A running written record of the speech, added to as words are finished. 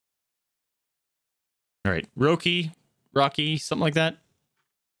All right, Rocky, something like that.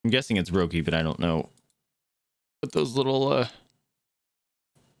 I'm guessing it's Röki, but I don't know what those little what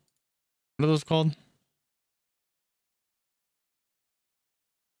are those called?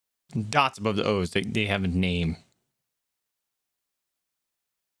 Dots above the O's. They have a name.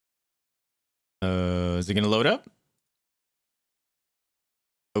 Is it gonna load up?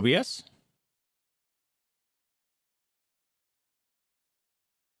 OBS?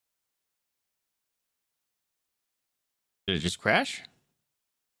 Did it just crash?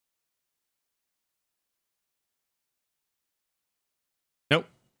 Nope.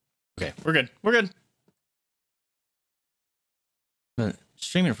 Okay, we're good. We're good.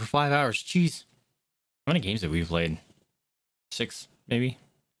 Streaming it for 5 hours. Jeez. How many games have we played? 6, maybe?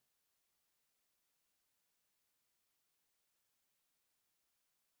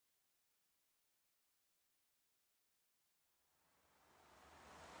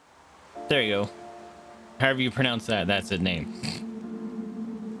 There you go. However you pronounce that, that's the name.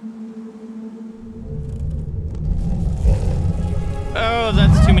 Oh,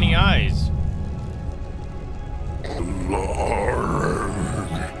 that's too many eyes.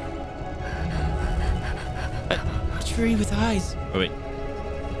 A tree with eyes. Oh, wait.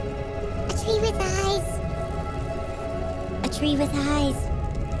 A tree with eyes. A tree with eyes.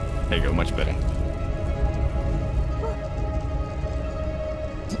 There you go, much better.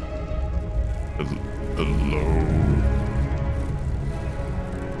 Hello.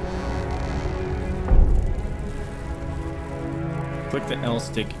 Click the L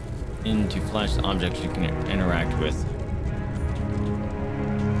stick in to flash the objects you can interact with.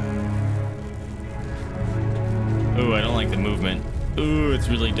 Ooh, I don't like the movement. Ooh, it's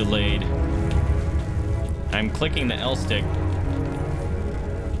really delayed. I'm clicking the L stick.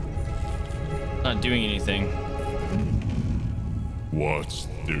 Not doing anything. What's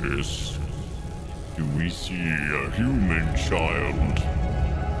this? Do we see a human child?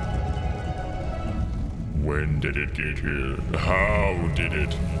 When did it get here? How did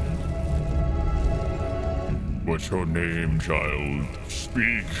it? What's your name, child?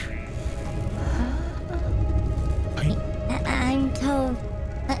 Speak. I'm told.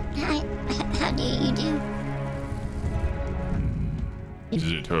 How do you do?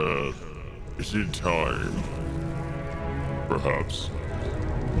 Is it time? Perhaps.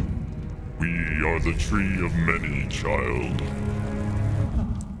 We are the tree of many, child.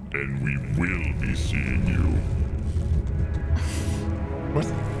 And we will be seeing you. What?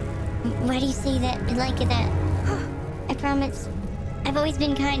 Why do you say that like that? I promise. I've always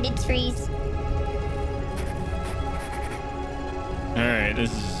been kind to trees. Alright,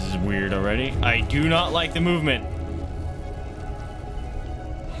 this is weird already. I do not like the movement.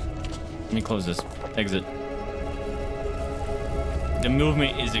 Let me close this. Exit. The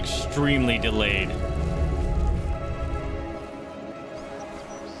movement is extremely delayed.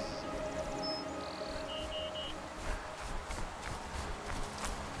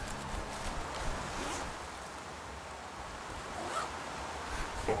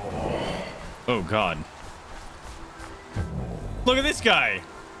 Oh God. Look at this guy.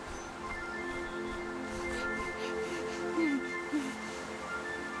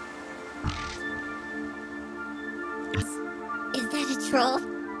 Is that a troll?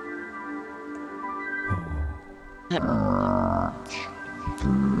 Hello?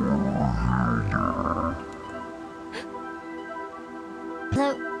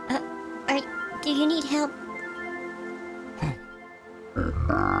 Do you need help?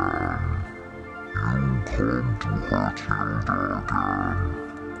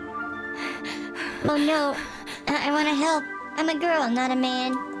 Oh no, I want to help. I'm a girl, not a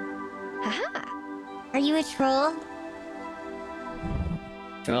man. Haha. Are you a troll?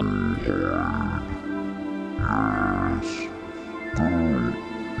 Troll.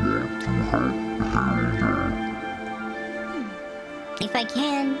 If I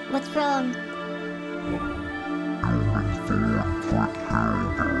can, what's wrong?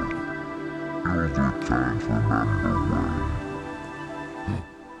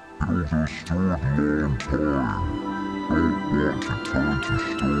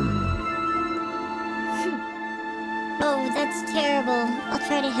 Oh, that's terrible. I'll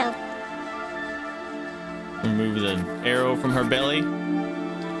try to help. Remove the arrow from her belly.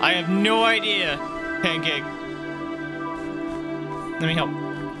 I have no idea. Pancake. Let me help.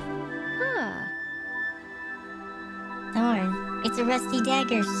 Huh. Darn, it's a rusty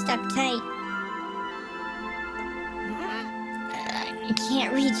dagger stuck tight. I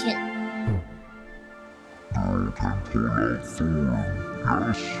can't reach it. I can pull out Thorn,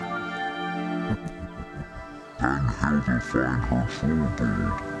 yes? Then Hilda find her troll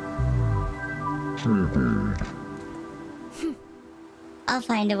gold. I'll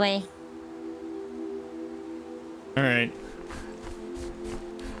find a way. All right.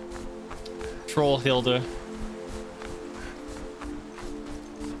 Troll Hilda.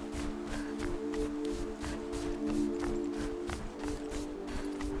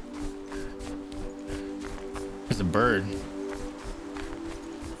 There's a bird.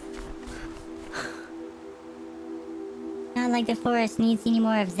 Not like the forest needs any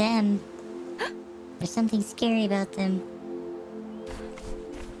more of them. There's something scary about them.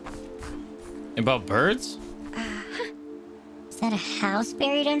 About birds? Is that a house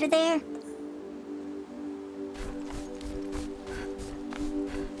buried under there?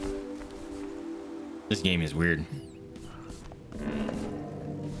 This game is weird.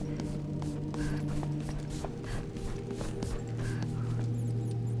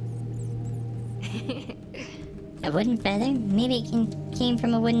 A wooden feather? Maybe it came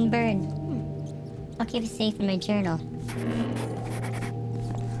from a wooden bird. I'll keep it safe in my journal.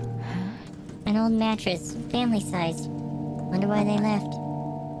 An old mattress, family sized. Wonder why they left.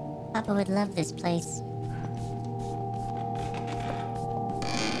 Papa would love this place.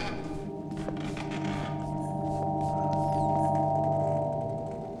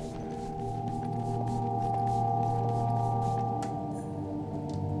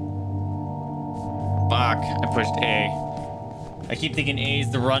 Fuck, I pushed A. I keep thinking A is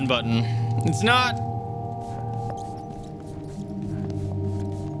the run button. It's not!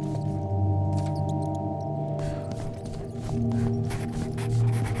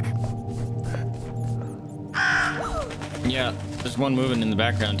 Yeah, there's one moving in the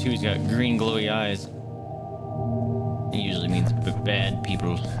background too. He's got green glowy eyes. It usually means bad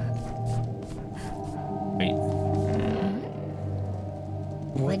people. Wait.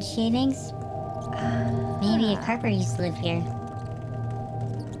 Wood shavings? Maybe a carper used to live here.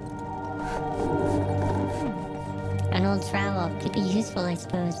 An old trowel. Could be useful, I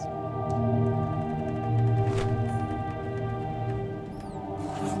suppose.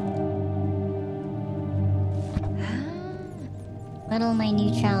 What'll my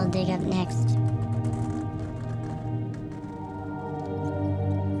new trowel dig up next?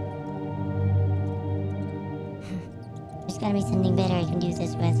 There's gotta be something better I can do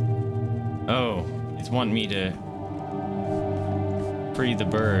this with. Oh, it's wanting me to free the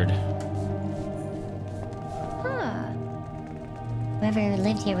bird. Whoever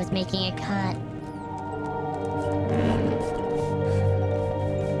lived here was making a cot.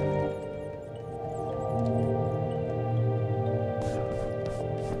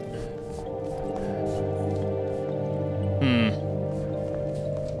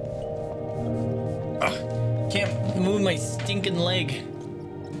 Can't move my stinking leg.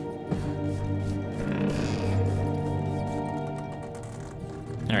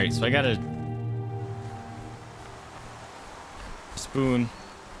 Alright, so I got a spoon.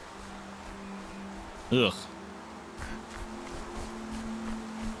 Ugh.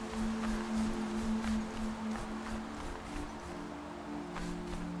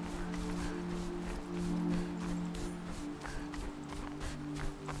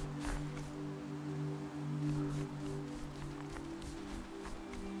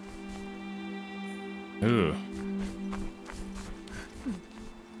 Ooh.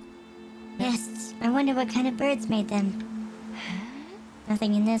 Nests. I wonder what kind of birds made them.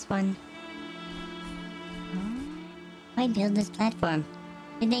 Nothing in this one. Why build this platform?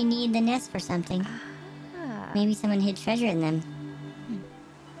 Did they need the nest for something? Maybe someone hid treasure in them.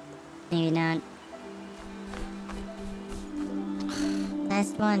 Maybe not.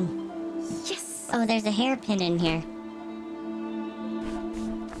 Last one. Yes! Oh, there's a hairpin in here.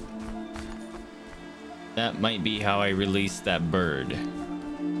 That might be how I release that bird.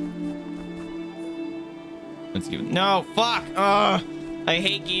 Let's give it. No, fuck! I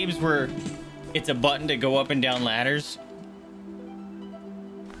hate games where it's a button to go up and down ladders.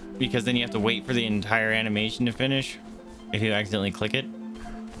 Because then you have to wait for the entire animation to finish if you accidentally click it.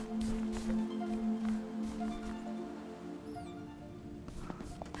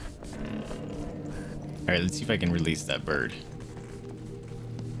 Alright, let's see if I can release that bird.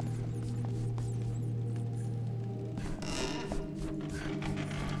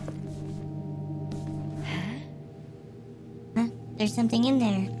 There's something in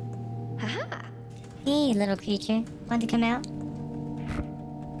there. Haha. Hey, little creature. Want to come out?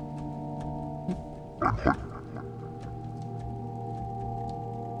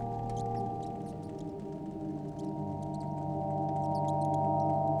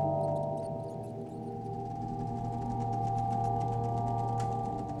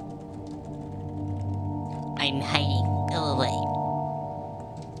 I'm hiding. Go away.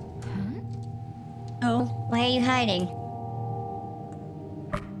 Oh, why are you hiding?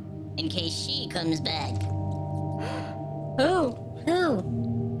 In case she comes back. Who?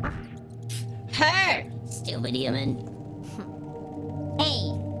 Who? Her! Stupid human.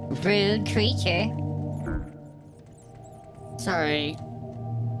 Hey, rude creature. Sorry.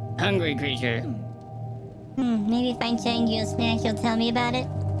 Hungry creature. Maybe if I find you a snack, you'll tell me about it?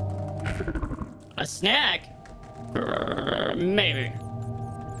 A snack? Maybe.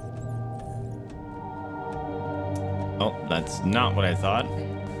 Oh, that's not what I thought.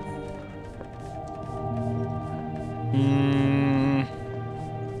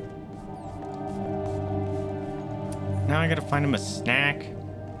 Now I gotta find him a snack.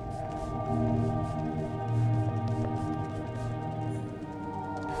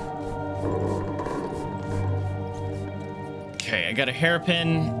 Okay, I got a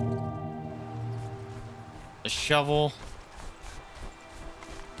hairpin, a shovel.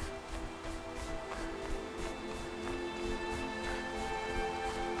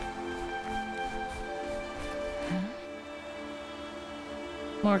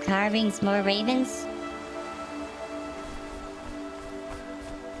 More carvings, more ravens?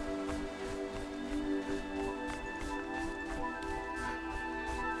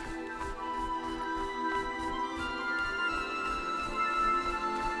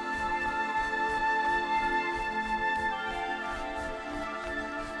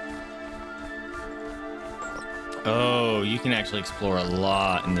 Oh, you can actually explore a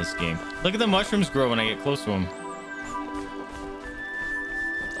lot in this game. Look at the mushrooms grow when I get close to them.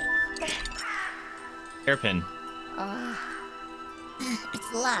 Hairpin.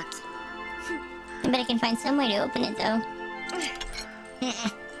 It's locked. I bet I can find some way to open it, though.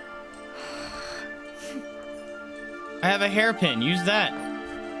 I have a hairpin. Use that.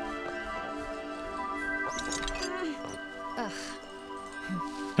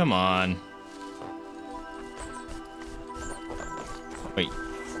 Come on. Wait.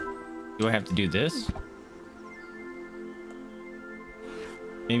 Do I have to do this?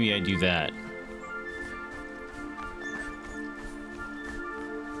 Maybe I do that.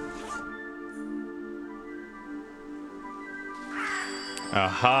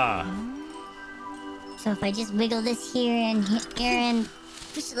 Aha. So if I just wiggle this here and here and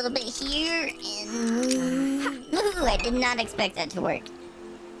push a little bit here and... Ooh, I did not expect that to work.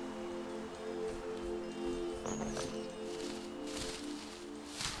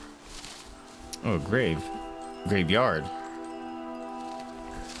 Oh, graveyard.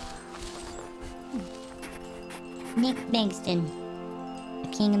 Nick Bankston, a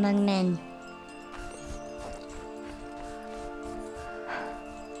king among men.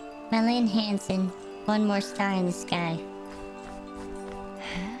 Melon Hansen, one more star in the sky.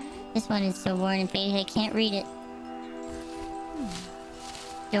 This one is so worn and faded I can't read it.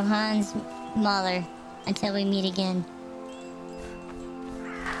 Johannes Mahler, until we meet again.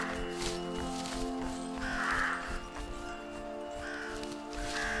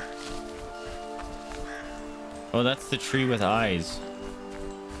 Oh, that's the tree with eyes.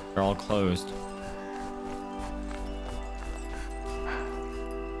 They're all closed.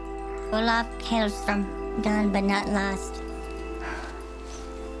 Olaf Hellstrom, gone but not lost.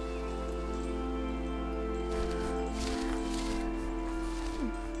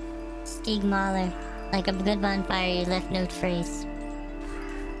 Stig Mahler, like a good bonfire, you left no trace.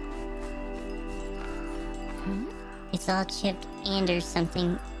 It's all chipped and or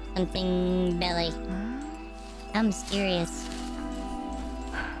something belly. How mysterious.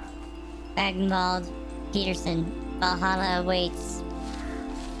 Ragnvald Peterson, Valhalla awaits.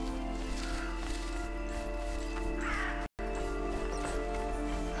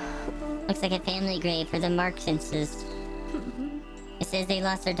 Looks like a family grave for the Marksenses. It says they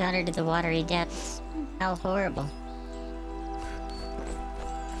lost their daughter to the watery depths. How horrible.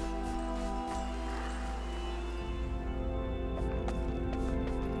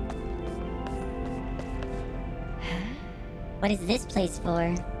 What is this place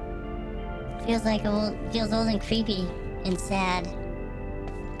for? Feels old and creepy and sad.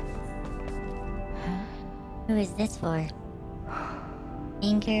 Who is this for?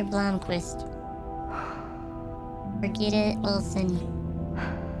 Inker Blomquist. Birgitta Olsen.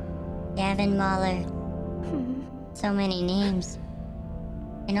 Gavin Mahler. So many names.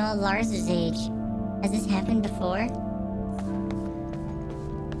 And all Lars's age. Has this happened before?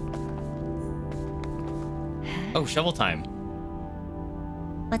 Oh, shovel time.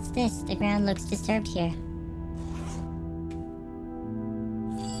 What's this? The ground looks disturbed here.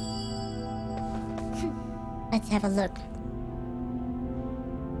 Let's have a look.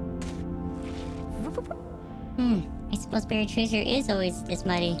 I suppose buried treasure is always this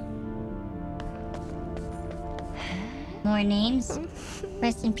muddy. More names?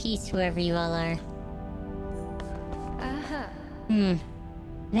 Rest in peace, whoever you all are. The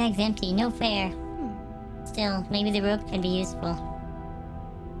bag's empty, no fare. Still, maybe the rope can be useful.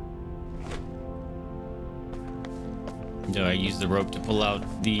 Do I use the rope to pull out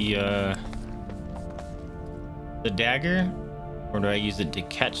the dagger? Or do I use it to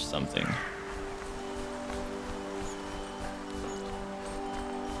catch something?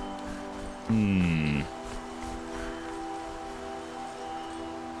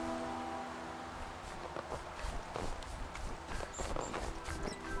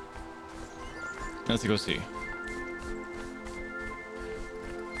 Let's go see.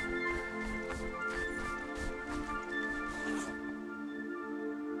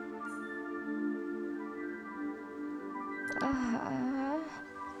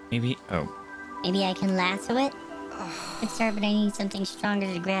 Maybe. Oh. Maybe I can lasso it? Good start, but I need something stronger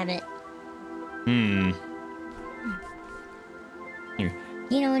to grab it. Here.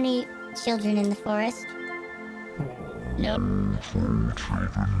 You know any children in the forest? Nope. Troll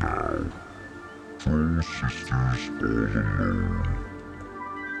children now. Troll sisters all alone.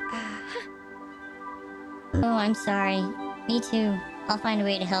 Oh, I'm sorry. Me too. I'll find a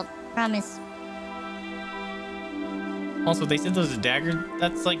way to help. Promise. Also, they said there's a dagger.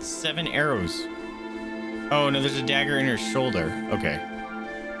 That's like 7 arrows. Oh, no, there's a dagger in her shoulder. Okay.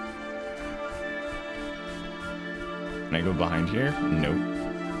 Can I go behind here? Nope.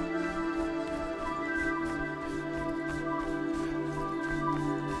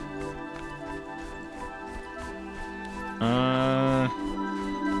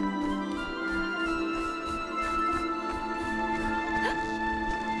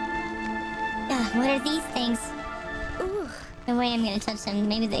 What are these things? Ooh. No way I'm gonna touch them.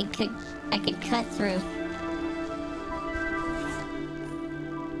 Maybe I could cut through.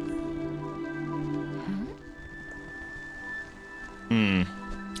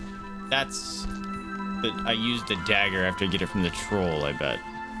 That's... I used the dagger after I get it from the troll, I bet.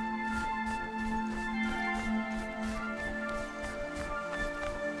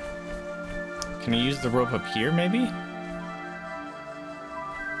 Can I use the rope up here, maybe?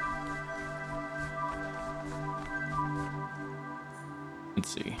 Let's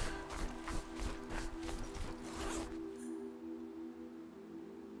see.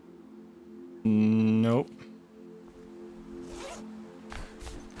 Nope.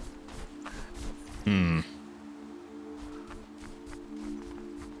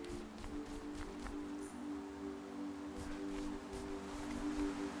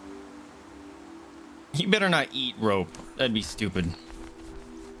 You better not eat rope. That'd be stupid.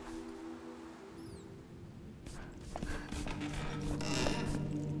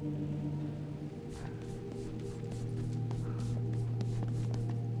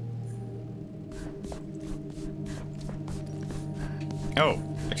 Oh,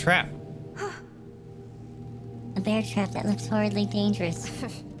 a trap. A bear trap that looks horridly dangerous.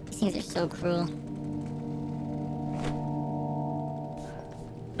 These things are so cruel.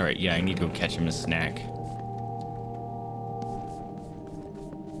 Alright, yeah, I need to go catch him a snack.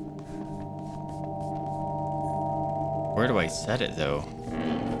 Where do I set it, though?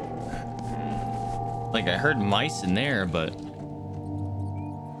 Like, I heard mice in there, but...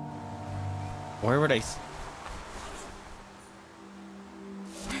 Where would I...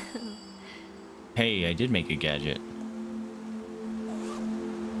 Hey, I did make a gadget.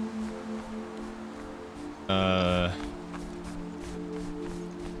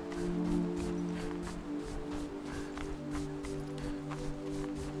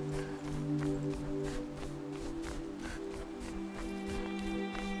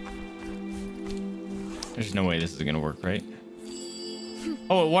 There's no way this is gonna work, right?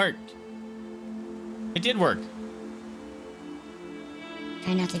 Oh, it worked! It did work!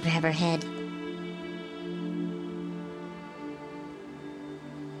 Try not to grab her head.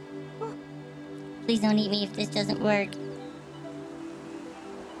 Please don't eat me if this doesn't work.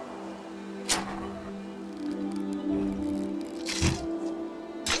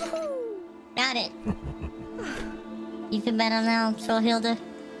 Got it. You can bet on that, Troll Hilda?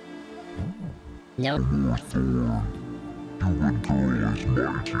 Nope. Thorn, you and girl is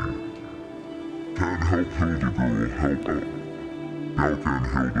mighty. Can help Hilda girl help out. How can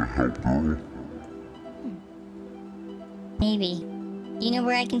Hilda help girl? Maybe. Do you know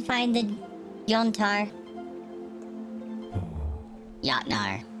where I can find the Yontar?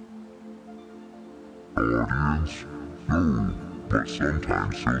 Yatnar. Guardians? No, but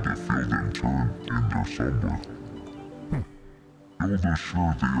sometimes Hilda feel them turn in there somewhere. Hilda's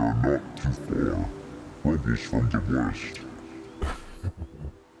sure they are not too far. Rebels from the west.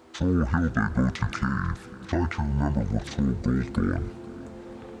 Troll Hill they go to cave. Try to remember where Troll Gold's gone.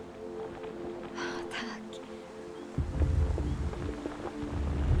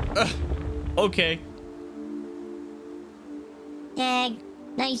 Okay. Dag.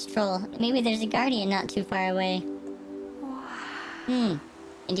 Nice troll. Maybe there's a guardian not too far away. And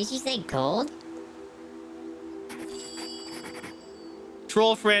did you say gold?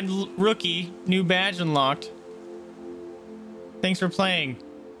 Troll friend Rookie, new badge unlocked. Thanks for playing.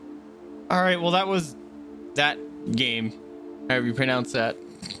 All right, well that was that game, however you pronounce that.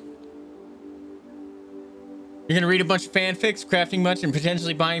 You're gonna read a bunch of fanfics, crafting much, and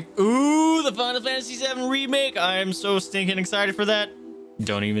potentially buying. Ooh, the Final Fantasy VII remake! I am so stinking excited for that.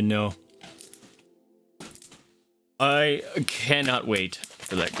 Don't even know. I cannot wait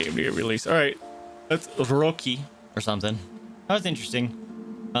for that game to get released. All right, that's Röki or something. That was interesting.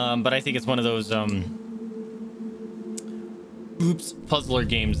 But I think it's one of those oops puzzler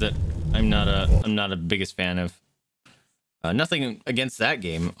games that I'm not a biggest fan of. Nothing against that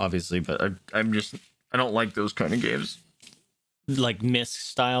game, obviously, but I don't like those kind of games, like Myst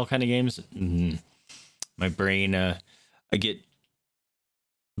style kind of games. My brain, I get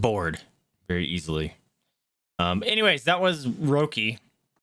bored very easily. Anyways, that was Röki.